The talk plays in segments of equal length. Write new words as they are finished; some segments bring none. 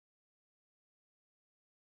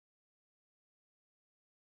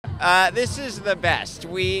This is the best.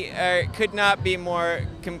 We could not be more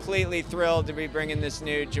completely thrilled to be bringing this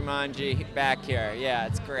new Jumanji back here. Yeah,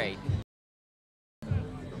 it's great.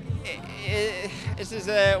 This is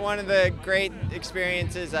one of the great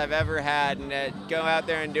experiences I've ever had, and to go out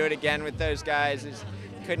there and do it again with those guys,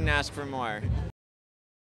 couldn't ask for more.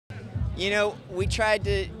 You know, we tried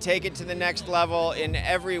to take it to the next level in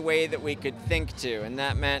every way that we could think to, and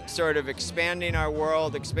that meant sort of expanding our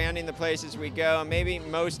world, expanding the places we go, and maybe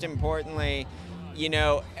most importantly, you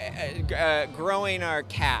know, growing our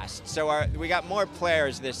cast. So we got more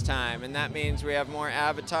players this time, and that means we have more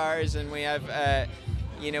avatars, and we have,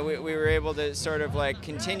 you know, we were able to sort of like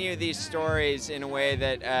continue these stories in a way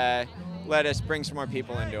that let us bring some more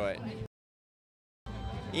people into it.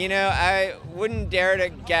 You know, I wouldn't dare to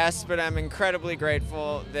guess, but I'm incredibly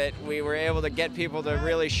grateful that we were able to get people to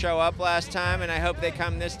really show up last time, and I hope they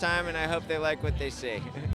come this time, and I hope they like what they see.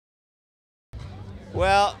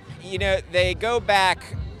 Well, you know, they go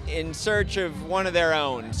back in search of one of their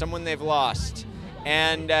own, someone they've lost.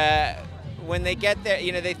 And when they get there,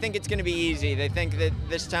 you know, they think it's going to be easy. They think that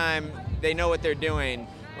this time they know what they're doing.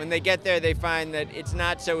 When they get there, they find that it's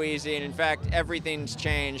not so easy, and in fact, everything's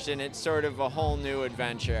changed, and it's sort of a whole new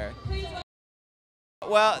adventure.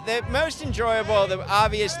 Well, the most enjoyable, the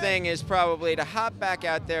obvious thing is probably to hop back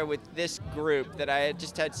out there with this group that I had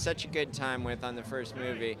just had such a good time with on the first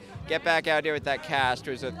movie. Get back out here with that cast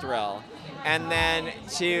was a thrill. And then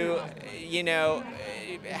to, you know,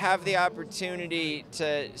 have the opportunity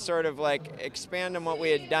to sort of like expand on what we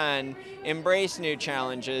had done, embrace new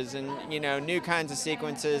challenges and, you know, new kinds of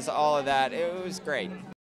sequences, all of that. It was great.